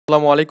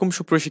আসসালামু আলাইকুম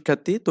সুপ্রিয়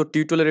শিক্ষার্থী। তো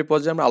টিউটোরিয়ালের এই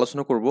পর্যায়ে আমরা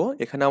আলোচনা করব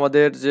এখানে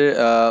আমাদের যে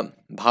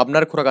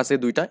ভাবনার খোরাক আছে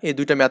দুইটা, এই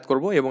দুইটা ম্যাথ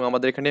করব এবং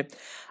আমাদের এখানে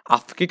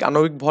আপেক্ষিক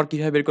আণবিক ভর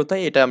কিভাবে বের করতে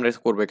হয় এটা আমরা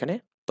করব এখানে।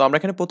 তো আমরা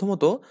এখানে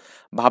প্রথমত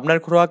ভাবনার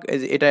খোরাক এই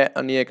যে এটা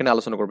নিয়ে এখানে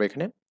আলোচনা করব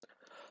এখানে।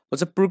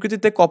 হচ্ছে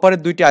প্রকৃতিতে কপারের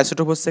দুইটি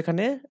আইসোটোপ হচ্ছে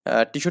এখানে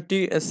 63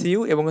 সিইউ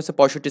এবং হচ্ছে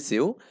 65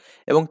 সিইউ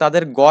এবং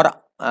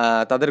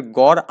তাদের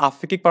গড়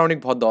আপেক্ষিক পারমাণবিক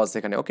ভর দেওয়া আছে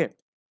এখানে। ওকে,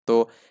 তো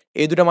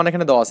এই দুটো মান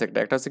এখানে দেওয়া আছে, একটা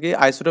একটা হচ্ছে কি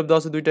আইসোটোপ দেওয়া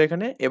আছে দুইটা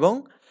এখানে এবং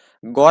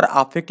গড়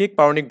আপেক্ষিক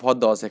পারমাণবিক ভর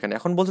দেওয়া আছে এখানে।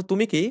 এখন বলছে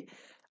তুমি কি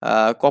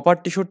কপার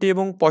 63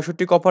 এবং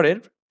 65 কপারের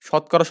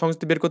শতকরা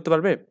সংযুক্তি বের করতে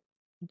পারবে?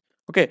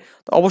 ওকে,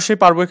 তো অবশ্যই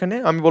পারবো এখানে।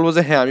 আমি বলবো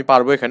যে হ্যাঁ আমি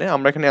পারবো এখানে।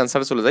 আমরা এখানে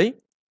অ্যান্সারে চলে যাই।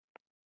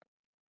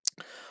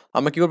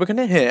 আমরা কি করবো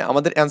এখানে? হ্যাঁ,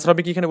 আমাদের অ্যান্সার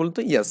হবে কি এখানে বলতো?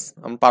 ইয়েস,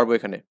 আমরা পারবো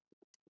এখানে।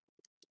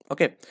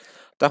 ওকে,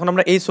 তো এখন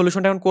আমরা এই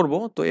সলিউশনটা এখন করব।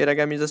 তো এর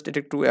আগে আমি জাস্ট এটা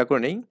একটু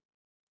করে নেই।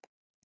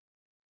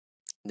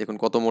 দেখুন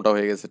কত মোটা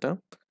হয়ে গেছে এটা।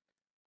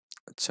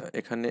 আচ্ছা,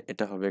 এখানে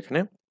এটা হবে এখানে।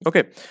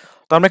 ওকে,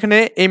 তো আমরা এখানে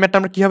এই ম্যাথটা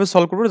আমরা কিভাবে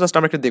সলভ করবো জাস্ট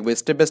আমরা একটু দেখবো,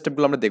 স্টেপ বাই স্টেপ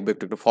গুলো আমরা দেখবো,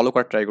 একটু একটু ফলো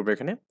করার ট্রাই করবো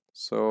এখানে।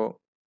 সো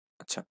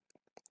আচ্ছা,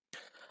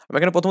 আমরা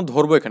এখানে প্রথম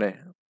ধরবো এখানে,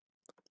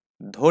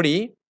 ধরি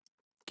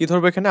কি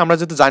ধরবো এখানে, আমরা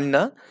যেহেতু জানি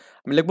না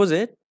আমি লিখবো যে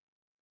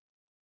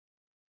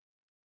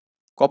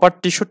কপার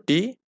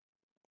 63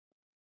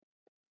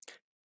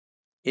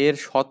 এর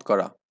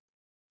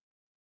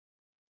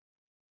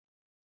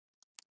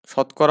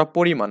শতকরা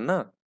পরিমাণ না,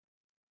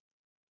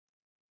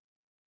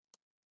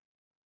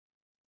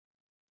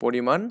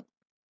 পরিমাণ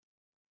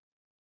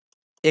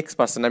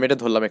x%, আমি এটা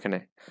ধরলাম এখানে।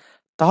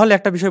 তাহলে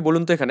একটা বিষয়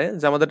বলুন তো এখানে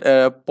যে আমাদের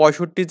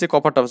 65 যে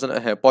কপারটা আছে,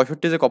 হ্যাঁ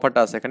 65 যে কপারটা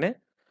আছে এখানে,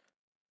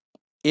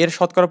 এর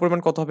শতকরা পরিমাণ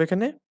কত হবে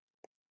এখানে?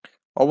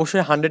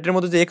 অবশ্যই 100 এর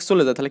মধ্যে যে x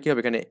চলে যায় তাহলে কি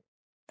হবে এখানে?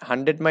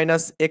 100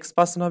 মাইনাস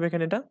x% হবে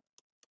এখানে এটা,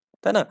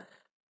 তাই না?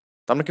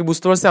 তো আমরা কি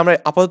বুঝতে পারছি? আমরা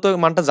আপাতত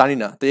মানটা জানি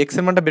না, তো x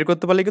এর মানটা বের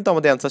করতে পারলে কিন্তু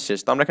আমাদের অ্যান্সার শেষ।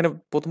 তো আমরা এখানে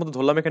প্রথমত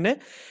ধরলাম এখানে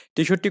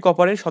 63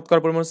 কপারের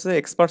শতকরা পরিমাণ হচ্ছে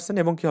x%,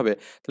 এবং কি হবে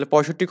তাহলে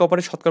 65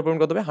 কপারের শতকরা পরিমাণ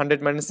কত হবে? 100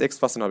 মাইনাস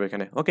x% হবে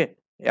এখানে। ওকে,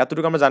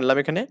 এতটুকু আমরা জানলাম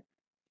এখানে।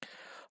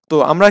 তো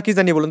আমরা কি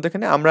জানি বলুন তো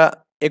এখানে? আমরা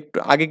একটু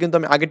আগে কিন্তু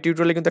আমি আগের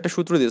টিউটোরিয়ালে কিন্তু একটা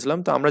সূত্র দিয়েছিলাম।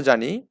 তো আমরা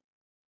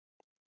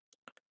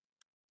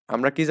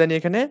কি জানি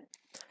এখানে?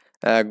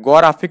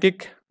 গড় আপেক্ষিক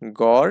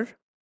গড়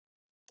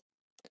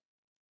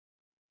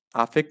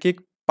আপেক্ষিক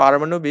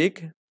পারমাণবিক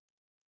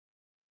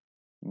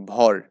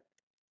ভর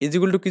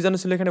ইজিকুয়াল টু কি জানো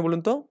ছিল এখানে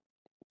বলুন তো?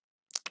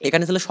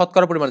 এখানে ছিল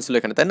শতকরা পরিমাণ ছিল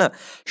এখানে, তাই না?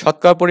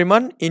 শতকরা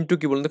পরিমাণ ইনটু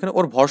কি বলুন তো এখানে?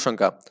 ওর ভর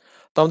সংখ্যা।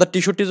 তো আমাদের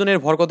 63 জনের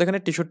ভর কত এখানে?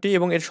 63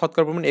 এবং এর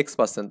শতকরা পরিমাণ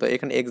x%, তো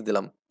এখানে x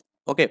দিলাম।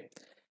 ওকে,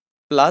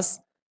 প্লাস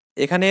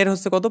এখানে এর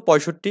হচ্ছে কত?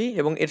 65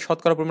 এবং এর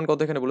শতকরা পরিমাণ কত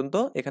এখানে বলুন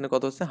তো? এখানে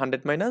কত হচ্ছে?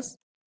 100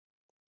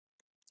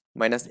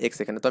 মাইনাস x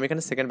এখানে। তো আমি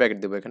এখানে সেকেন্ড ব্র্যাকেট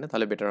দেবো এখানে,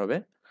 তাহলে বেটার হবে।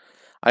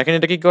 আর এখানে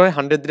এটা কি করে?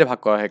 100 দিয়ে ভাগ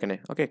করা হয় এখানে।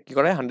 ওকে, কি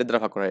করা হয়? 100 দ্বারা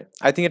ভাগ করা হয়।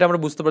 আই থিঙ্ক এটা আমরা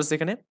বুঝতে পারছি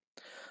এখানে।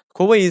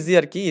 খুবই ইজি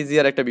আর কি, ইজি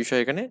আর একটা বিষয়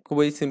এখানে,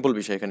 খুবই সিম্পল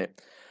বিষয় এখানে।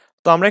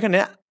 তো আমরা এখানে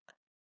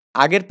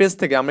আগের পেজ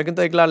থেকে আমরা কিন্তু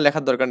এগুলো আর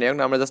লেখার দরকার নেই, এখন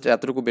আমরা জাস্ট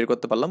এতটুকু বের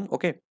করতে পারলাম।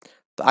 ওকে,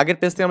 তো আগের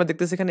পেজ থেকে আমরা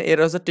দেখতেছি এখানে এর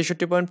হচ্ছে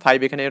 63.5,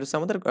 এখানে এর হচ্ছে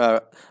আমাদের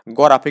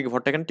গড় আপেক্ষিক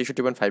ভরটা এখানে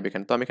 63.5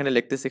 এখানে। তো আমি এখানে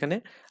লিখতেছি এখানে,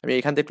 আমি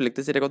এখান থেকে একটু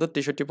লিখতেছি, এটা কত?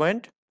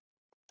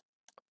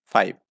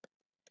 63.5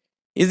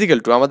 ইজিক্যাল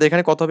টু আমাদের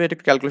এখানে কত হবে? এটা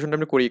একটু ক্যালকুলেশনটা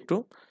আমি করি একটু।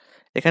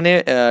 এখানে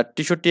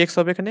 63x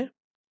হবে এখানে,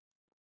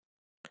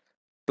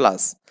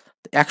 প্লাস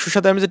 100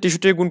 সাথে আমি যে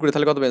 63 গুণ করি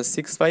তাহলে কত হবে?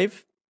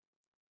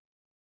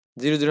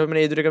 6500 হবে, মানে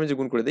এই দুটোকে আমি যে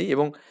গুণ করে দিই,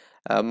 এবং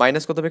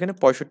মাইনাস কত হবে এখানে?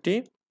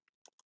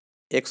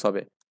 65x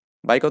হবে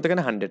বাই কত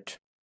এখানে? 100।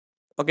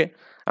 ওকে,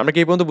 আমরা কি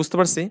এই পর্যন্ত বুঝতে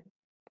পারছি?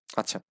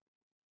 আচ্ছা,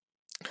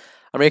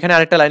 আমরা এখানে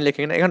আরেকটা লাইন লিখে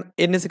এখানে, এখন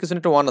এর নিচে কিছু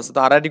একটা 1 আছে, তো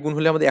আর গুণ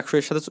হলে আমাদের 100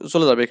 এর সাথে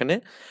চলে যাবে এখানে।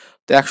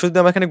 তো 100 যদি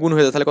আমার এখানে গুণ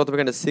হয়ে যায় তাহলে কত হবে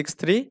এখানে?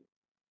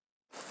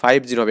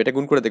 6350 হবে, এটা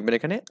গুণ করে দেখবেন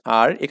এখানে।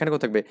 আর এখানে কত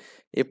থাকবে?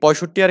 এই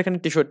 65 আর এখানে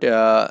 63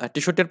 আর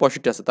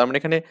 65 আছে, তার মানে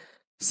এখানে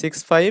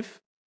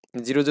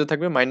 6500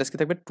 থাকবে, মাইনাস কি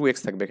থাকবে? 2x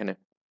থাকবে এখানে।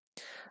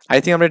 আই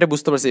থিঙ্ক আমরা এটা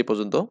বুঝতে পারছি এই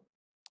পর্যন্ত।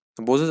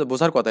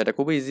 বোঝার কথা, এটা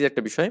খুবই ইজি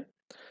একটা বিষয়।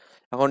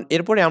 এখন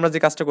এরপরে আমরা যে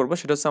কাজটা করবো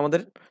সেটা হচ্ছে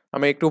আমাদের,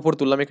 আমরা একটু উপর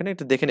তুললাম এখানে,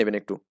 একটু দেখে নেবেন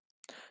একটু।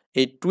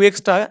 এই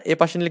 2x-টা এ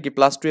পাশে নিলে কি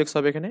প্লাস 2x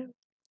হবে এখানে,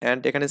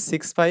 অ্যান্ড এখানে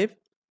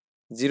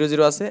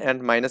 6500 আছে, অ্যান্ড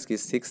মাইনাস কি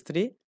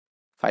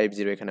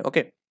 6350 এখানে।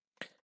 ওকে,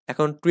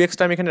 এখন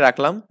 2x-টা আমি এখানে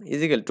রাখলাম,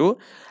 ইজিক্যাল টু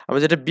আমরা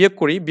যেটা বিয়োগ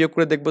করি, বিয়োগ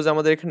করে দেখবো যে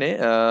আমাদের এখানে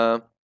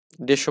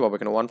 150 পাবো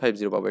এখানে,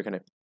 150 পাবো এখানে।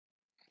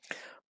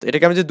 তো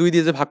এটাকে আমি যে 2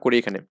 দিয়ে যে ভাগ করি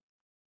এখানে,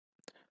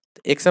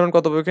 এক্স এর মান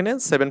কত পাবো এখানে?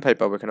 75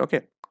 পাবো এখানে। ওকে,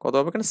 কত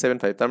পাবো এখানে?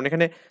 75। তার মানে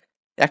এখানে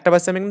একটা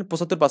পাচ্ছি আমি এখানে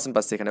 75%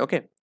 পাচ্ছি এখানে। ওকে,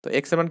 তো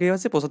এক্স এর মান কি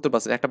হচ্ছে?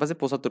 75%, একটা পাচ্ছি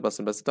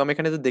 75% পাচ্ছি। তো আমি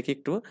এখানে যদি দেখি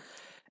একটু,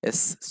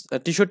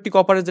 63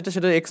 কপারের যেটা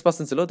সেটা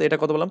x% ছিল, তো এটা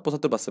কত বললাম?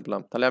 75%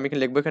 পেলাম। তাহলে আমি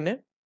এখানে লিখবো এখানে,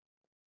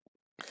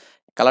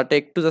 কালারটা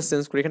একটু জাস্ট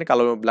চেঞ্জ করি এখানে,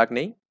 কালো ব্ল্যাক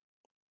নেই,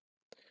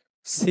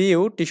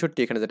 সিইউ 63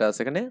 এখানে যেটা আছে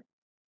এখানে,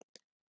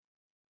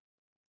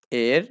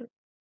 এর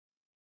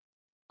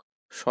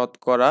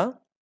শতকরা,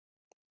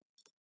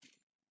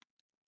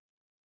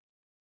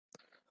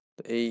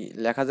 তো এই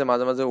লেখা যে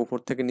মাঝে মাঝে উপর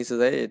থেকে নিচে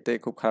যায় এতে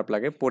খুব খারাপ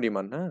লাগে,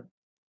 পরিমাণ, হ্যাঁ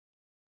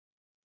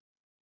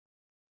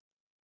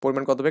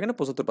পরিমাণ কত হবে এখানে?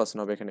 75%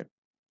 হবে এখানে।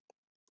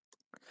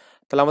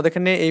 তাহলে আমাদের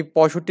এখানে এই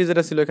 65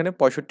 যেটা ছিল এখানে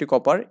 65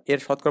 কপার এর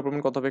শতকরা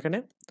পরিমাণ কত হবে এখানে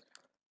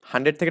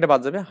 100 থেকে এটা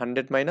বাদ যাবে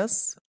 100 মাইনাস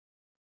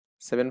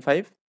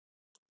 75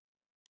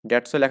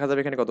 দ্যাটস লেখা যাবে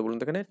এখানে কত বলুন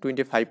তো এখানে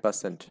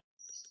 25%।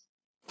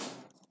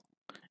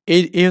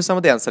 এই হচ্ছে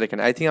আমাদের অ্যান্সার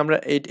এখানে। আই থিঙ্ক আমরা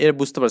এর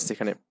বুঝতে পারছি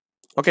এখানে।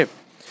 ওকে,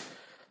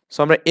 সো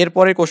আমরা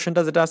এরপরের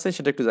কোশ্চেনটা যেটা আছে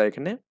সেটা একটু যাই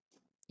এখানে।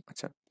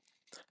 আচ্ছা,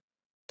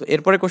 তো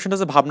এরপরে কোশ্চেনটা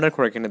হচ্ছে ভাবনার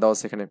খোরাক এখানে দেওয়া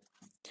আছে এখানে।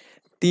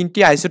 3টি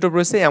আইসোটোপ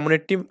রয়েছে এমন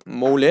একটি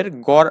মৌলের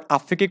গড়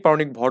আপেক্ষিক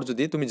পারমাণবিক ভর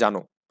যদি তুমি জানো,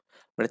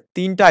 মানে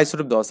 3টা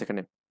আইসোটোপ দেওয়া আছে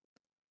এখানে।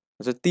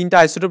 আচ্ছা, 3টা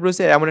আইসোটোপ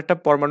রয়েছে এমন একটা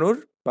পরমাণুর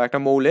বা একটা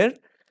মৌলের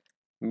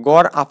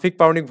গড় আপেক্ষিক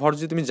পারমাণবিক ভর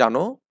যদি তুমি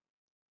জানো,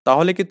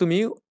 তাহলে কি তুমি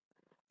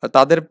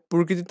তাদের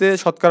প্রকৃতিতে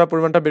শতকরা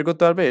পরিমাণটা বের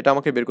করতে পারবে? এটা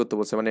আমাকে বের করতে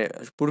বলছে, মানে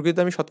প্রকৃতিতে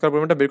আমি শতকরা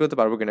পরিমাণটা বের করতে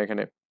পারবো কিনা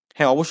এখানে।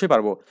 হ্যাঁ, অবশ্যই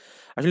পারবো।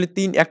 আসলে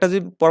একটা যে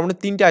পরমাণুর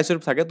 3টি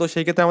আইসোটোপ থাকে, তো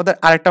সেই ক্ষেত্রে আমাদের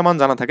আরেকটা মান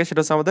জানা থাকে, সেটা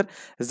হচ্ছে আমাদের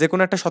যে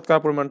কোনো একটা শতকরা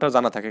পরিমাণটা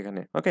জানা থাকে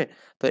এখানে। ওকে,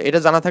 তো এটা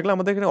জানা থাকলে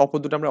আমাদের এখানে অপর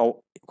দুটো আমরা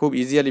খুব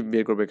ইজিলি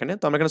বের করবো এখানে।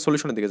 তো আমরা এখানে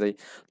সলিউশনের দিকে যাই।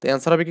 তো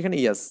অ্যান্সার হবে কি এখানে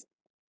ইয়াস।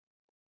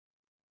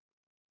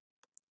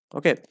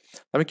 ওকে,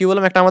 আমি কি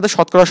বললাম, একটা আমাদের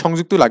শতকরা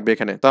সংযুক্ত লাগবে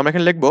এখানে। তো আমরা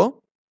এখানে লিখবো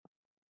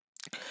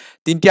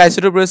 3টি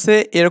আইসোটোপ রয়েছে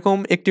এরকম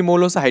একটি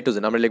মৌল হচ্ছে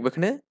হাইড্রোজেন। আমরা লিখবো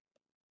এখানে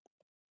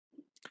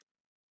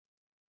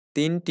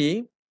 3টি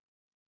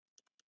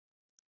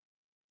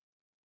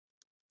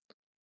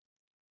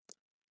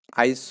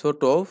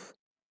আইসোটোপ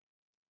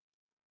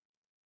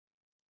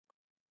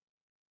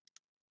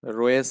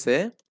রয়েছে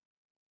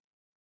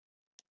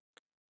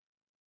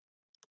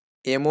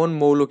এমন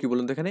মৌল, কি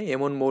বলুন তো এখানে,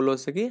 এমন মৌল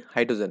হচ্ছে কি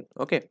হাইড্রোজেন।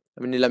 ওকে,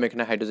 আমি নিলাম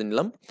এখানে হাইড্রোজেন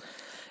নিলাম।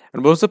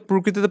 বলছে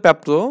প্রকৃতিতে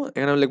প্রাপ্ত,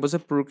 এখানে আমি লিখবো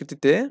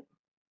প্রকৃতিতে,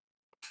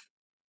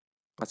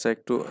 আচ্ছা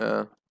একটু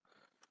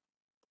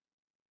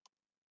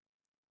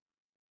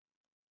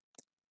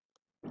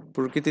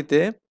প্রকৃতিতে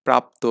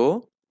প্রাপ্ত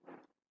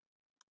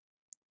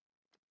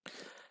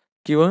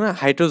কি বলবো না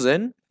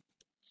হাইড্রোজেন,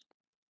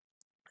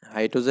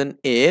 হাইড্রোজেন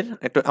এর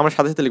একটু আমরা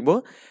সাথে সাথে লিখবো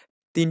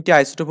 3টি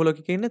আইসোটোপ হলো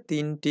কি কিনা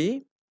 3টি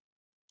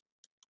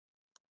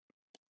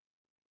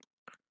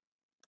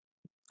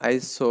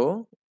আইসোটোপ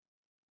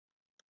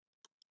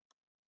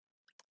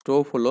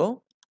হলো,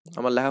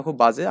 আমার লেখা খুব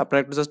বাজে, আপনারা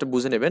একটু জাস্ট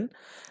বুঝে নেবেন।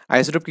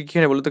 আইসোটোপ কি কি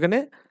এখানে বলতো এখানে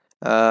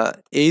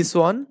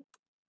H1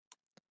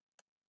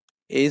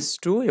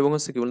 H2 এবং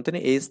হচ্ছে কি বলতো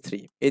H3,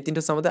 এই 3টা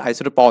হচ্ছে আমাদের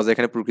আইসোটোপ পাওয়া যায়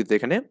এখানে প্রকৃতিতে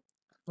এখানে।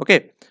 ওকে,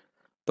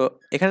 তো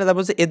এখানে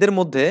তারপর হচ্ছে এদের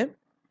মধ্যে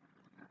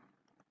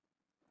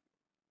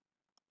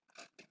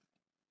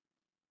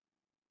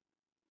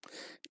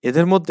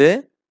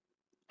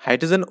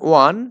হাইড্রোজেন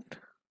 1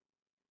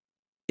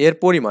 এর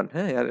পরিমাণ,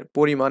 হ্যাঁ এর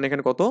পরিমাণ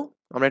এখানে কত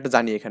আমরা একটা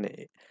জানি এখানে,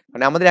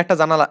 মানে আমাদের একটা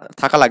জানা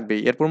থাকা লাগবে,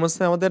 এর পরিমাণ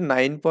হচ্ছে আমাদের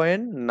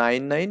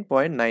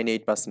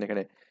 9.99.98%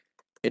 এখানে,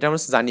 এটা আমরা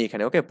জানি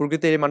এখানে। ওকে,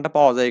 প্রকৃতিতে এই মানটা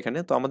পাওয়া যায় এখানে,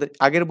 তো আমাদের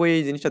আগের বইয়ে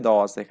এই জিনিসটা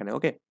দেওয়া আছে এখানে।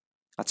 ওকে,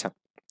 আচ্ছা,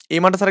 এই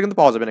মানটা ছাড়া কিন্তু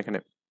পাওয়া যাবে না এখানে।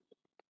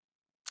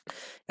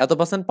 এত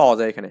পার্সেন্ট পাওয়া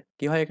যায় এখানে,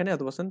 কি হয় এখানে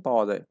এত পার্সেন্ট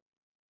পাওয়া যায়।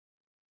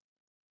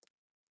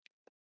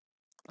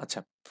 আচ্ছা,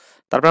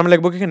 তারপর আমরা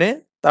লিখবো কি এখানে,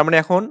 তার মানে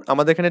এখন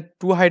আমাদের এখানে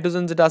 2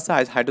 হাইড্রোজেন যেটা আছে,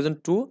 হাইড্রোজেন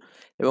 2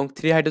 এবং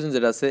 3 হাইড্রোজেন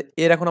যেটা আছে,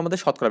 এর এখন আমাদের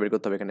শতকরা বের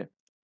করতে হবে এখানে,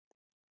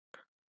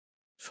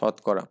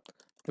 শতকরা।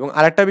 এবং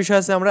আরেকটা বিষয়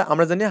আছে, আমরা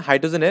আমরা জানি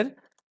হাইড্রোজেনের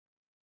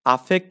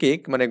আপেক্ষিক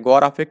মানে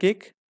গড়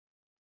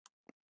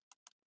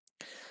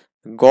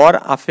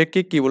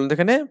আপেক্ষিক কি বলুন তো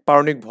এখানে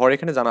পারমাণবিক ভর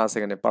এখানে জানা আছে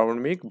এখানে,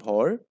 পারমাণবিক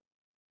ভর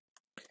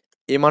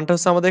এই মানটা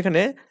হচ্ছে আমাদের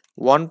এখানে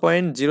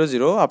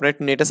 1.00, আপনারা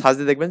একটু নেটে সার্চ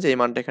দিয়ে দেখবেন যে এই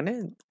মানটা এখানে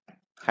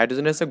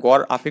হাইড্রোজেনের হচ্ছে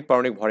গড় আপেক্ষিক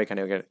পারমাণবিক ভর এখানে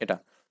এটা।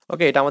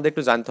 ওকে, এটা আমাদের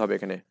একটু জানতে হবে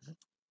এখানে,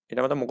 এটা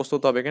আমাদের মুখস্থ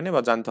হতে হবে এখানে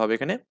বা জানতে হবে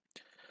এখানে।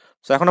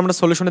 তো এখন আমরা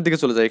সলিউশনের দিকে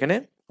চলে যাই এখানে।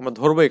 আমরা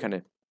ধরবো এখানে,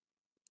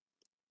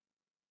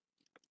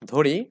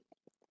 ধরি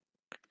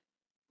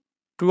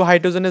 2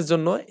 হাইড্রোজেনের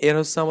জন্য এর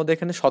হচ্ছে আমাদের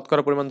এখানে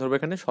শতকরা পরিমাণ ধরবো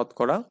এখানে,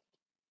 শতকরা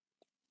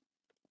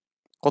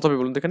কত হবে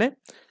বলুন তো এখানে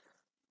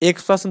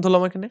x%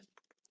 ধরলাম এখানে।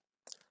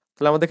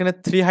 তাহলে আমাদের এখানে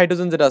 3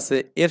 হাইড্রোজেন যেটা আছে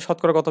এর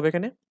শতকরা কত হবে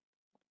এখানে,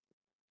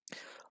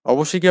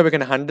 অবশ্যই কি হবে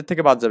এখানে 100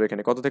 থেকে বাদ যাবে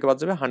এখানে, কত থেকে বাদ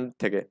যাবে 100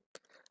 থেকে।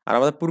 আর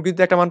আমাদের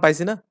প্রকৃতিতে একটা মান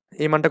পাইছি না,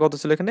 এই মানটা কত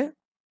ছিল এখানে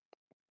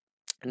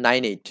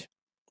 98,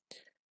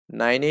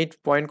 98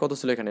 পয়েন্ট কত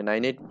ছিল এখানে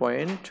 98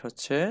 পয়েন্ট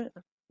হচ্ছে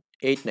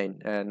 89,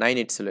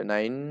 98 ছিল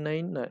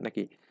 99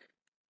 নাকি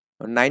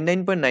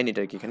 99.98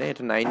 আর কি, এখানে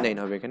এটা 99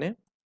 হবে এখানে,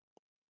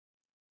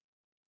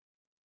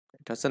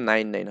 এটা হচ্ছে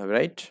 99 হবে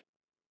রাইট,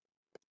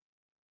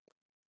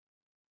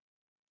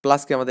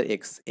 প্লাস কি আমাদের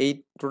এক্স, এই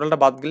টোটালটা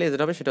বাদ গেলে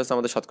যেটা হবে সেটা হচ্ছে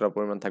আমাদের শতকরা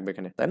পরিমাণ থাকবে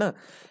এখানে, তাই না?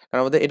 কারণ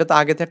আমাদের এটা তো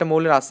আগে থেকে একটা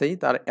মৌলের আছেই,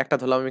 তার একটা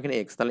ধরলাম আমি এখানে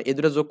এক্স, তাহলে এই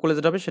দুটো যোগ করলে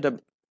যেটা হবে সেটা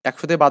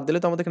 100 থেকে বাদ দিলে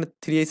তো আমাদের এখানে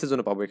 3h এর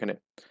জন্য পাবো এখানে।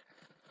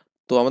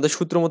 তো আমাদের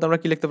সূত্র মতে আমরা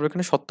কি লিখতে পারবো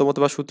এখানে, সত্য মতে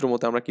বা সূত্র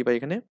মতে আমরা কি পাই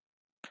এখানে,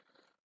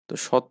 তো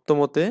সত্য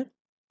মতে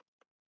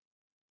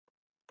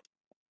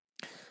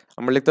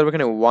আমরা লিখতে পারবো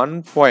এখানে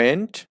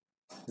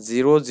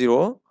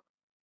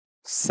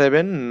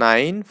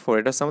 1.00794,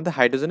 এটা হচ্ছে আমাদের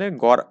হাইড্রোজেনের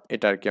গড়,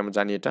 এটা আর কি আমরা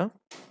জানি এটা।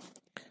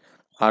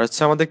 আর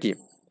হচ্ছে আমাদের কি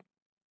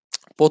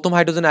প্রথম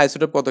হাইড্রোজেন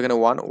আইসোটোপ কত এখানে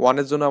 1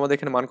 এর জন্য আমাদের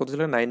এখানে মান কত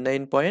ছিল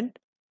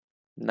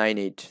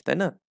 99.98, তাই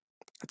না?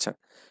 আচ্ছা,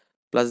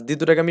 প্লাস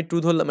দ্বিতীয়টাকে আমি 2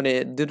 ধরলাম, মানে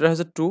দ্বিতীয়টা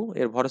হচ্ছে 2,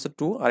 এর ভর হচ্ছে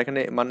 2, আর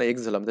এখানে মানে x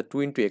ধরলাম, 2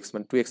 ইন্টু এক্স,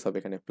 মানে 2x হবে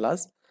এখানে, প্লাস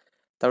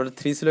তারপরে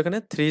 3 ছিল এখানে,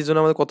 3 এর জন্য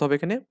আমাদের কত হবে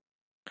এখানে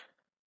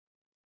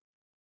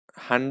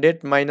 100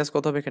 মাইনাস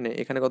কত হবে এখানে,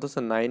 এখানে কত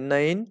হচ্ছে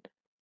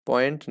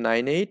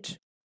 99.98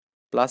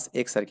 প্লাস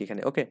এক্স আর কি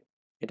এখানে। ওকে,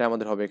 এটা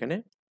আমাদের হবে এখানে।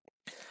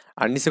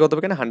 আর নিচে কত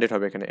হবে এখানে 100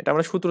 হবে এখানে। এটা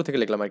আমরা সূত্র থেকে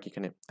লিখলাম আর কি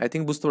এখানে। আই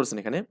থিঙ্ক বুঝতে পারছেন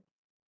এখানে।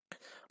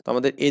 তো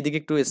আমাদের এইদিকে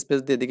একটু স্পেস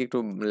দিয়ে এদিকে একটু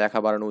লেখা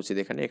বাড়ানো উচিত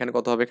এখানে। এখানে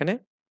কত হবে এখানে,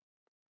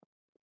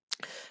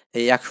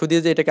 এই 100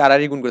 দিয়ে যে এটাকে আর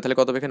গুণ করে তাহলে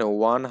কত হবে এখানে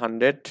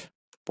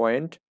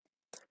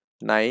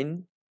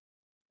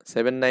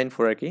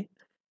 100.9794 আর কি।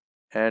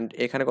 অ্যান্ড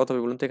এখানে কত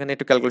হবে বলুন তো, এখানে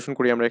একটু ক্যালকুলেশন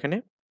করি আমরা এখানে।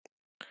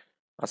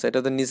 আচ্ছা, এটা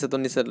তো নিচে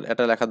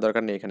এটা লেখার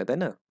দরকার নেই এখানে, তাই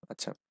না?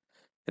 আচ্ছা,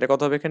 এটা কত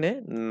হবে এখানে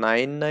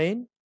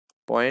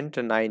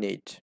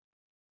 99.98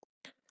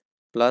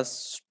 প্লাস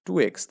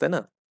 2x, তাই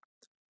না?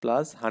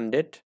 প্লাস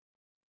 100,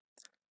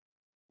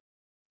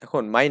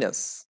 এখন মাইনাস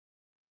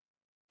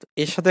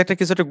এর সাথে একটা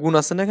কিছু একটা গুণ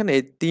আছে না এখানে,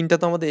 এই তিনটা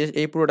তো আমাদের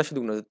এই পুরোটার সাথে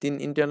গুণ আছে, 3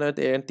 ইন্টারনাল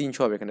 300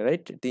 হবে এখানে,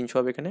 রাইট? 300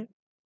 হবে এখানে।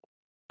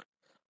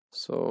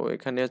 সো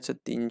এখানে হচ্ছে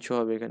 300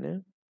 হবে এখানে।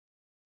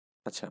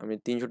 আচ্ছা, আমি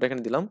 300টা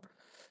এখানে দিলাম।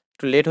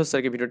 একটু লেট হচ্ছে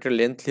আর কি, ভিডিওটা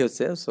লেন্থলি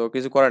হচ্ছে, সো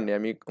কিছু করার নেই,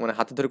 আমি মানে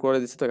হাতে ধরে করে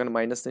দিচ্ছি। তো এখানে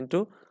মাইনাস ইন্টু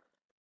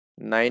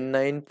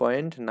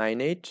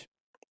 99.98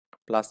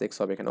 প্লাস এক্স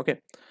হবে এখানে। ওকে,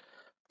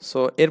 সো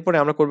এরপরে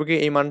আমরা করবো কি,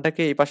 এই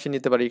মানটাকে এই পাশে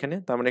নিতে পারি এখানে।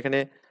 তার মানে এখানে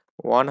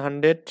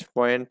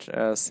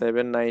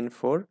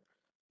 100.794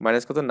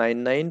 মাইনাস কত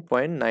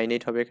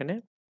 99.98 হবে এখানে,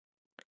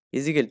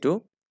 ইজিক্যাল টু,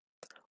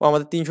 ও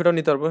আমাদের 300টাও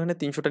নিতে পারবো এখানে।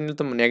 300টা নিলে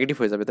তো নেগেটিভ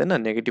হয়ে যাবে, তাই না?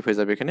 নেগেটিভ হয়ে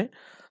যাবে এখানে।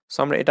 সো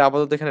আমরা এটা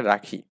আপাতত এখানে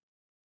রাখি,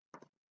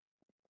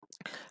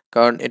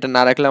 কারণ এটা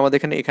না রাখলে আমাদের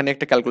এখানে এখানে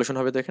একটা ক্যালকুলেশন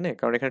হবে তো এখানে,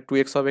 কারণ এখানে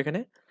 2x হবে এখানে,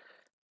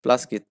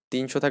 প্লাস কি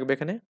 300 থাকবে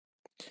এখানে।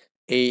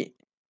 এই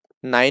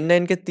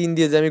 99 কে 3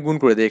 দিয়ে যে আমি গুণ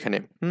করে দিই এখানে,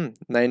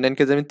 99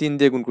 কে যে আমি 3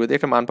 দিয়ে গুণ করে দিই,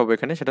 একটা মান পাবো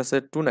এখানে, সেটা হচ্ছে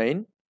 29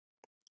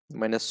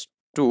 মাইনাস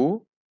 2।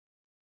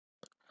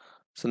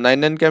 সো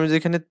 99 কে আমি যে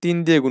এখানে 3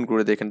 দিয়ে গুণ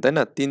করে দিই এখানে, তাই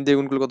না? 3 দিয়ে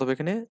গুণ করলে কত হবে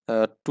এখানে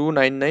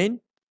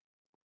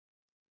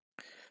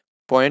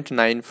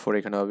 299.94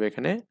 এখানে হবে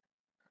এখানে।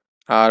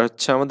 আর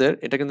হচ্ছে আমাদের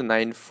এটা কিন্তু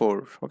 94,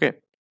 ওকে,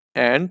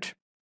 অ্যান্ড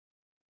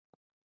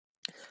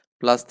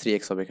প্লাস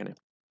 3x হবে এখানে।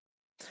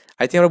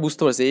 আই থিঙ্ক আমরা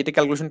বুঝতে পারছি। এইটা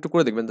ক্যালকুলেশন একটু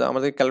করে দেখবেন, যে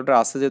আমাদের ক্যালকুলেটর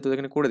আছে যেহেতু,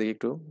 এখানে করে দেখি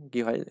একটু কি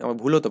হয়। আমার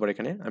ভুল হতে পারে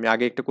এখানে, আমি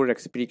আগে একটা করে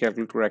রাখছি, প্রি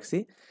ক্যালকুলেট করে রাখছি।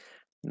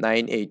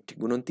 98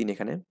 গুণন 3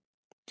 এখানে,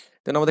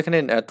 দেন আমাদের এখানে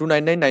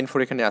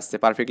 29994 এখানে আসছে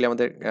পারফেক্টলি,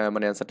 আমাদের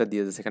মানে অ্যান্সারটা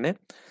দিয়ে দিচ্ছে এখানে।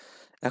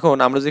 এখন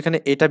আমরা যদি এখানে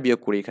এটা বিয়োগ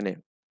করি এখানে,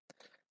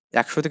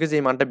 100 থেকে যে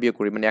এই মানটা বিয়োগ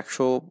করি, মানে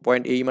 100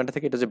 পয়েন্ট এই মানটা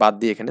থেকে এটা যে বাদ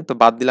দিই এখানে, তো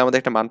বাদ দিলে আমাদের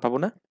একটা মান পাবো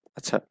না?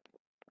 আচ্ছা,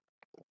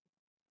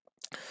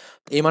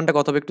 এই মানটা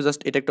কত হবে একটু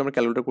জাস্ট এটা একটু আমরা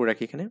ক্যালকুলেট করে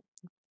রাখি এখানে।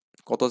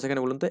 কত আছে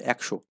এখানে বলুন তো,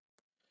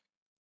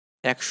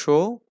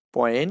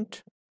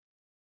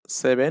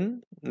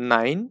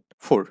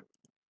 100.794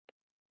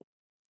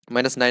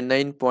 মাইনাস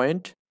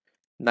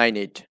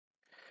 99.98,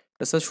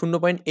 আচ্ছা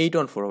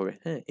 0.814 হবে,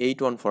 হ্যাঁ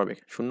 814 হবে,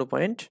 0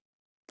 পয়েন্ট,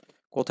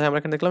 কোথায় আমরা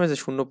এখানে দেখলাম এই যে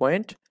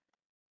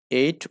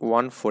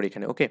 0.814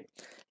 এখানে। ওকে,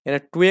 এখানে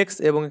 2x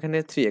এবং এখানে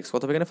 3x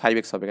কত হবে এখানে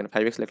 5x হবে এখানে,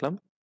 5x লিখলাম।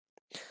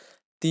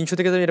 300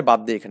 থেকে যদি এটা বাদ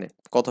দিই এখানে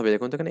কত হবে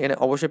দেখুন তো, এখানে এখানে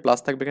অবশ্যই প্লাস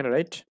থাকবে এখানে,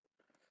 রাইট?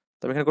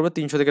 তো আমি এখানে করবো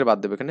 300 থেকে বাদ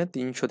দেবো এখানে,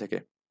 300 থেকে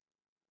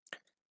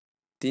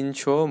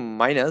 300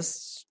 মাইনাস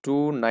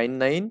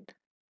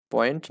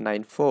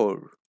 299.94,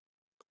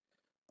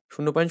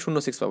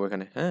 0.06 পাবো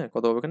এখানে। হ্যাঁ,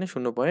 কত পাবো এখানে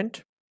 0 পয়েন্ট,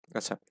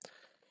 আচ্ছা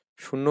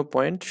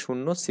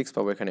 0.06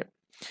 পাবো এখানে।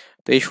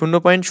 তো এই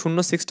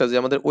 0.06টা যে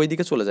আমাদের ওই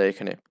দিকে চলে যায়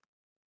এখানে,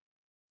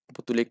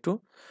 তুলে একটু,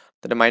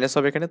 তাহলে মাইনাস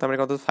হবে এখানে, তার মানে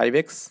কত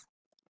 5x,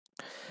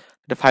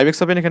 এটা 5x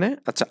হবে না এখানে।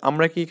 আচ্ছা,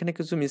 আমরা কি এখানে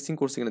কিছু মিসিং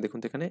করছি কিনা দেখুন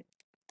তো এখানে।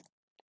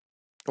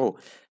 ও,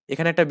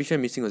 এখানে একটা বিষয়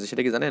মিসিং হচ্ছে,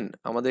 সেটা কি জানেন?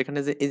 আমাদের এখানে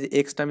যে এই যে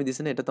এক্সটা আমি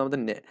দিছি না, এটা তো আমাদের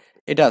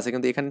এটা আছে,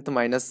 কিন্তু এখানে তো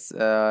মাইনাস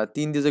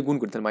 3 দিয়ে যে গুণ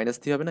করতে মাইনাস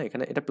 3 হবে না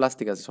এখানে, এটা প্লাস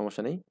ঠিক আছে,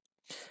 সমস্যা নেই।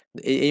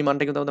 এই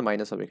মানটা কিন্তু আমাদের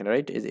মাইনাস হবে এখানে,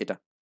 রাইট? এই যে এটা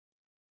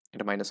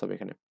মাইনাস হবে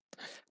এখানে,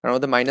 কারণ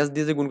আমাদের মাইনাস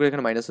দিয়ে যে গুণ করে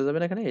এখানে মাইনাস হয়ে যাবে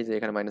না এখানে, এই যে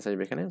এখানে মাইনাস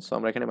আসবে এখানে। সো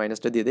আমরা এখানে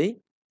মাইনাসটা দিয়ে দেই,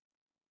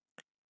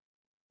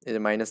 এই যে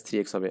মাইনাস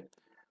 3x হবে।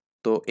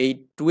 তো এই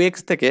 2x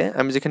থেকে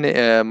আমি যেখানে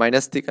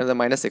মাইনাস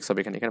এক্স হবে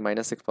এখানে, এখানে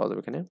মাইনাস এক্স পাওয়া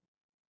যাবে এখানে।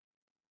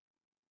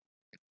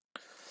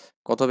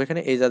 কত হবে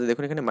এখানে, এই যাতে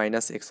দেখুন এখানে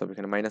মাইনাস এক্স হবে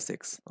এখানে, মাইনাস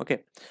এক্স। ওকে,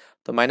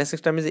 তো মাইনাস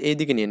এক্সটা আমি যে এই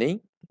দিকে নিয়ে নেই,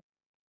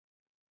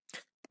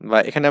 বা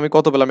এখানে আমি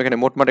কত পেলাম এখানে,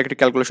 মোটমাট একটা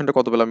ক্যালকুলেশনটা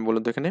কত পেলাম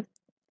বলুন তো এখানে।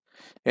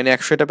 এখানে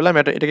 100 এটা পেলাম,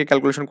 এটাকে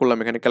ক্যালকুলেশন করলাম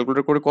এখানে,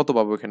 ক্যালকুলেট করে কত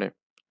পাবো এখানে।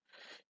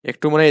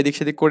 একটু মানে এদিক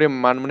সেদিক করে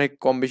মান মানে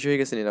কম বেশি হয়ে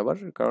গেছে নিন আবার,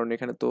 কারণ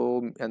এখানে তো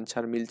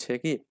অ্যান্সার মিলছে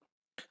কি।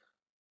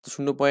 তো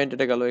 0 পয়েন্ট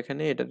এটা গেল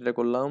এখানে, এটা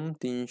করলাম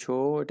 300,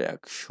 এটা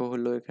 100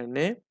 হলো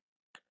এখানে,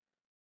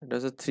 এটা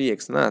হচ্ছে 3x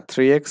না,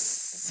 3x,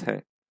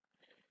 হ্যাঁ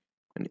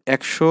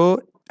 100।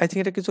 আই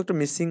থিঙ্ক এটা কিছু একটা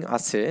মিসিং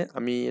আছে,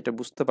 আমি এটা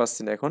বুঝতে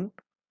পারছি না এখন।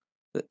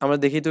 আমরা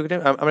দেখি তো এটা,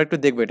 আমরা একটু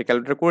দেখবো, এটা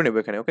ক্যালকুলেট করে নেবো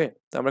এখানে। ওকে,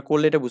 তো আমরা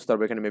করলে এটা বুঝতে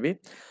পারবো এখানে মেবি।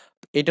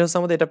 এটা হচ্ছে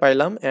আমাদের, এটা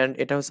পাইলাম, এন্ড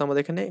এটা হচ্ছে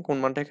আমাদের এখানে কোন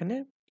মানটা এখানে,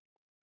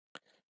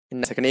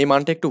 এখানে এই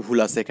মানটা একটু ভুল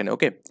আছে এখানে।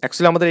 ওকে,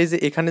 অ্যাকচুয়ালি আমাদের এই যে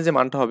এখানে যে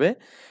মানটা হবে,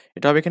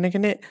 এটা হবে এখানে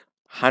এখানে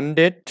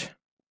 100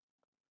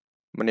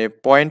 মানে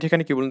পয়েন্ট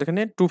এখানে কি বলুন তো,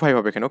 এখানে 25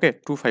 হবে এখানে, ওকে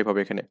 25 হবে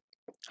এখানে,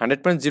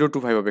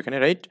 100.025 হবে এখানে,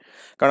 রাইট?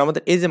 কারণ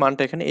আমাদের এই যে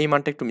মানটা এখানে, এই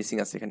মানটা একটু মিসিং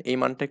আছে এখানে, এই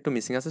মানটা একটু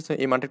মিসিং আছে, তো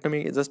এই মানটা একটু আমি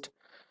জাস্ট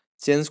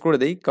চেঞ্জ করে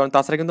দেই, কারণ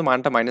তাছাড়া কিন্তু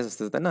মানটা মাইনাস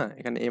আসতেছে, তাই না?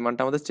 এখানে এই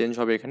মানটা আমাদের চেঞ্জ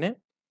হবে এখানে,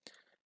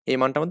 এই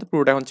মানটা আমাদের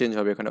পুরোটা এখন চেঞ্জ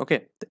হবে এখানে, ওকে?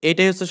 তো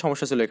এইটাই হচ্ছে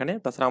সমস্যা ছিল এখানে,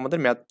 তাছাড়া আমাদের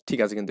ম্যাথ ঠিক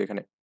আছে কিন্তু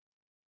এখানে।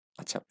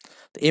 আচ্ছা,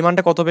 তো এই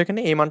মানটা কত হবে এখানে?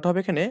 এই মানটা হবে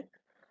এখানে,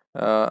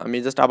 আমি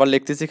জাস্ট আবার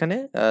লিখতেছি এখানে,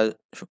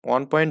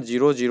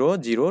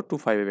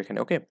 1.00025 হবে এখানে,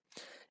 ওকে?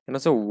 এখানে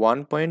হচ্ছে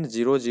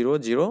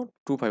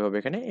 1.00025 হবে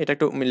এখানে, এটা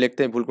একটু আমি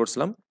লিখতে ভুল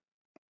করছিলাম,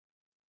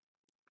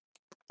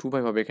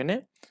 25 হবে এখানে।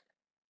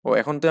 ও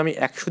এখন তো আমি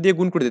 100 দিয়ে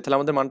গুণ করে দিই, তাহলে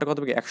আমাদের মানটা কত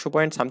হবে? 100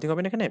 পয়েন্ট সামথিং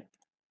হবে না এখানে,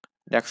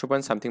 100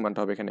 পয়েন্ট সামথিং মানটা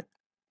হবে এখানে,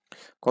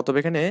 কত হবে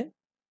এখানে?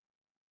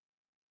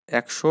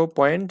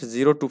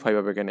 100.025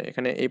 হবে এখানে,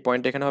 এখানে এই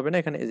পয়েন্ট এখানে হবে না,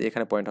 এখানে এই যে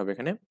এখানে পয়েন্ট হবে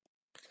এখানে।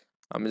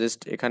 আমি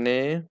জাস্ট এখানে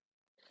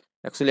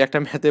অ্যাকচুয়ালি একটা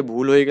ম্যাথে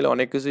ভুল হয়ে গেলে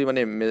অনেক কিছুই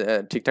মানে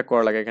ঠিকঠাক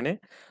করা লাগে এখানে,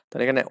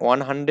 তাহলে এখানে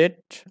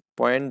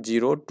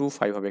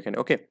 100.025 হবে এখানে,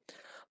 ওকে?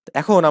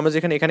 এখন আমরা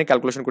যেখানে এখানে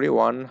ক্যালকুলেশন করি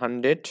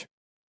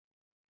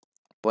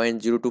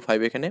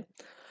 100.025 এখানে,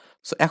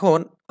 সো এখন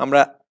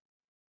আমরা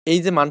এই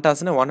যে মানটা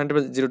আছে না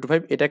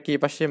 100.025, এটা কি এই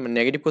পাশে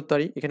নেগেটিভ করতে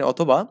পারি এখানে,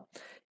 অথবা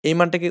এই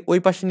মানটাকে ওই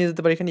পাশে নিয়ে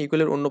যেতে পারি এখানে,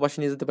 ইকুয়ালের অন্য পাশে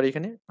নিয়ে যেতে পারি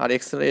এখানে, আর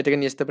এক্স এটাকে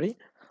নিয়ে যেতে পারি,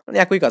 মানে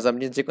একই কাজ,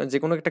 আপনি যে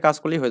কোনো একটা কাজ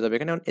করলেই হয়ে যাবে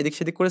এখানে, এদিক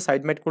সেদিক করে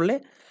সাইড মাইড করলে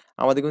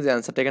আমাদের কিন্তু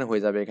অ্যান্সারটা এখানে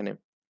হয়ে যাবে এখানে।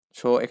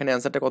 সো এখানে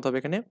অ্যান্সারটা কত হবে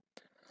এখানে?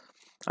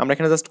 আমরা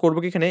এখানে জাস্ট করবো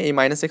কি, এখানে এই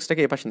মাইনাস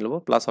এক্সটাকে এই পাশে নিয়ে নেবো,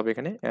 প্লাস হবে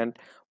এখানে, অ্যান্ড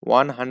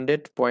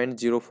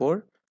 100.04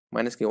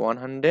 মাইনাস কি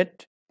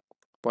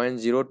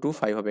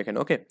 100.025 হবে এখানে,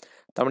 ওকে?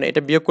 তার মানে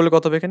এটা বিয়োগ করলে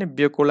কত হবে এখানে?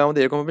 বিয়োগ করলে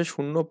আমাদের এরকম হবে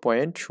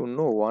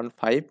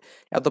 0.015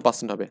 এত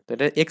পার্সেন্ট হবে, তো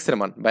এটা এক্স এর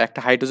মান বা একটা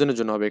হাইড্রোজেনের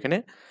জন্য হবে এখানে।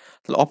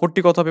 তাহলে অপরটি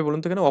কত হবে বলুন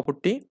তো এখানে?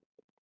 অপরটি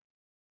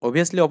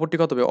অবভিয়াসলি অপরটি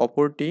কত হবে?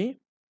 অপরটি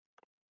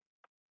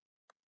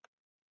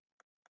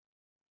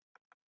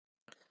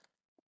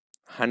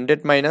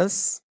 100 মাইনাস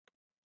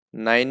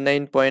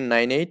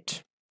 99.98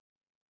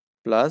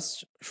 প্লাস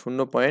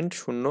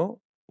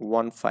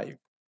 0.015,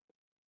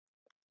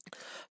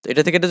 তো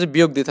এটা থেকে এটা যে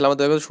বিয়োগ দিই, তাহলে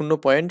আমাদের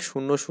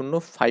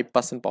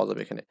 0.005% পাওয়া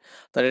যাবে এখানে।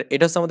 তাহলে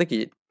এটা হচ্ছে আমাদের কি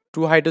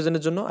 2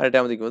 হাইড্রোজেনের জন্য, আর এটা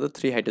আমাদের কি বলতো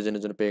 3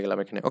 হাইড্রোজেনের জন্য পেয়ে গেলাম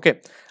এখানে, ওকে?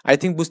 আই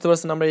থিঙ্ক বুঝতে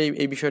পারছেন আমরা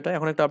এই বিষয়টা।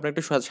 এখন একটা আপনি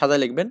একটু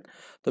সাজায় লিখবেন।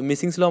 তো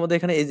মিসিং ছিল আমাদের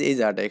এখানে এই যে এই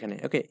জায়গাটা এখানে,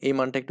 ওকে? এই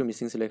মানটা একটু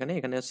মিসিং ছিল এখানে,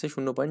 এখানে হচ্ছে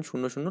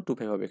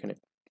 0.0025 হবে এখানে,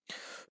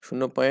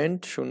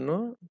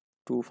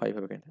 0.025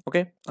 হবে এখানে,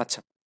 ওকে? আচ্ছা,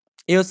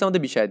 এই হচ্ছে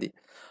আমাদের বিষয়াদি।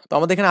 তো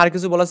আমাদের এখানে আর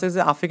কিছু বলা আছে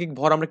যে আপেক্ষিক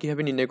ভর আমরা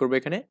কিভাবে নির্ণয় করবো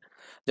এখানে।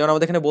 যেমন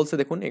আমাদের এখানে বলছে,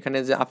 দেখুন এখানে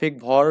যে আপেক্ষিক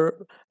ভর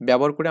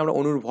ব্যবহার করে আমরা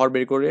অণুর ভর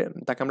বের করে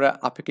তাকে আমরা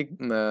আপেক্ষিক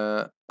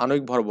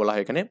আণবিক ভর বলা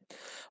হয় এখানে।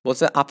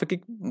 বলছে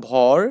আপেক্ষিক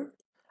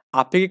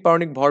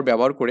পারমাণবিক ভর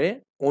ব্যবহার করে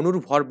অণুর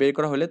ভর বের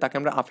করা হলে তাকে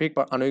আমরা আপেক্ষিক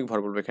আণবিক ভর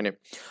বলবো এখানে।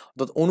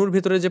 অর্থাৎ অণুর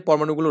ভিতরে যে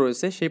পরমাণুগুলো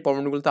রয়েছে সেই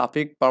পরমাণুগুলোতে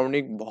আপেক্ষিক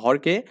পারমাণবিক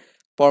ভরকে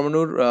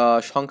পরমাণুর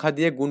সংখ্যা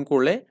দিয়ে গুণ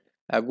করলে,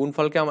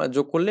 গুণফলকে আমরা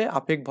যোগ করলে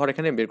আপেক্ষিক ভর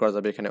এখানে বের করা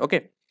যাবে এখানে, ওকে?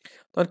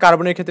 তখন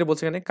কার্বনের ক্ষেত্রে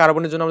বলছে, এখানে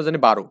কার্বনের জন্য আমরা জানি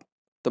 12,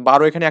 তো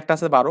 12 এখানে একটা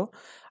আছে 12,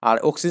 আর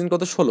অক্সিজেন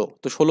কত 16,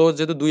 তো 16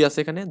 যেহেতু 2 আছে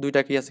এখানে, দুইটা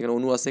কি আছে এখানে,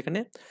 অণু আছে এখানে,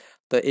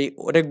 তো এই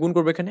ওটা গুণ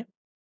করবে এখানে,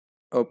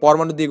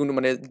 পরমাণু দিয়ে গুণ,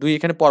 মানে 2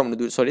 এখানে পরমাণু,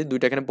 সরি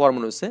 2টা এখানে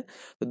পরমাণু আছে,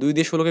 তো 2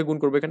 দিয়ে 16কে গুণ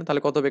করবে এখানে,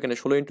 তাহলে কত হবে এখানে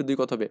 16 ইন্টু 2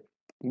 কত হবে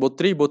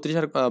 32, 32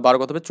 আর 12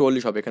 কত হবে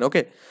 44 হবে এখানে,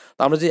 ওকে?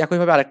 তো আমরা যে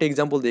একইভাবে আরেকটা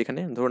এক্সাম্পল দিই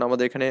এখানে, ধরুন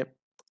আমাদের এখানে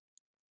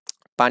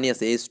পানি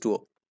আছে H2O,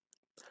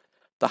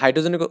 তো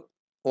হাইড্রোজেন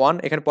 1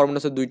 এখানে পরমাণু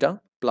আছে 2টা,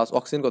 প্লাস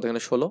অক্সিজেন কত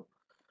এখানে 16,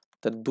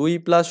 তা 2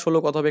 প্লাস 16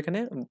 কত হবে এখানে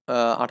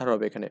 18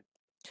 হবে এখানে।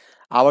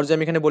 আবার যে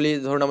আমি এখানে বলি,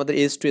 ধরুন আমাদের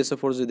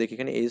H2SO4 যদি দেখি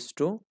এখানে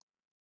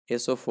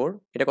H2SO4,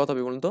 এটা কত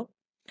হবে বলুন তো?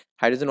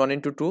 হাইড্রোজেন 1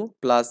 ইন্টু 2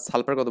 প্লাস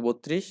সালফার কত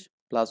 32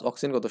 প্লাস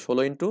অক্সিজেন কত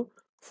 16 ইন্টু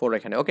 4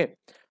 এখানে, ওকে?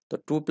 তো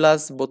 2 প্লাস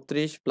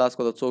 32 প্লাস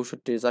কত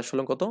 64,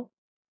 4 কত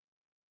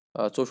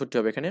 64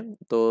 হবে এখানে,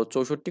 তো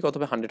 64 কত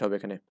হবে 100 হবে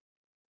এখানে,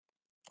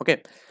 ওকে?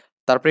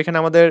 তারপর এখানে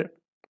আমাদের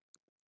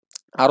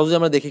আরো যে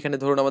আমরা দেখি এখানে,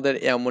 ধরুন আমাদের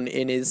এমন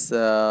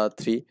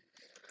NH3,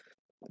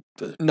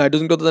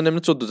 নাইট্রোজেন কত জানি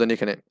আমরা 14 জানি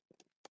এখানে,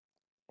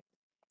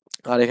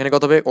 আর এখানে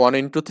কত হবে 1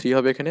 ইন্টু 3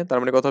 হবে এখানে, তার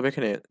মানে কত হবে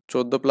এখানে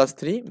 14 প্লাস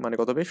 3 মানে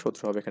কত হবে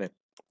 17 হবে এখানে,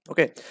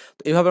 ওকে?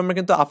 তো এইভাবে আমরা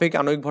কিন্তু আপেক্ষিক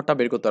আণবিক ভরটা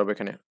বের করতে পারবো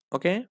এখানে,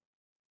 ওকে?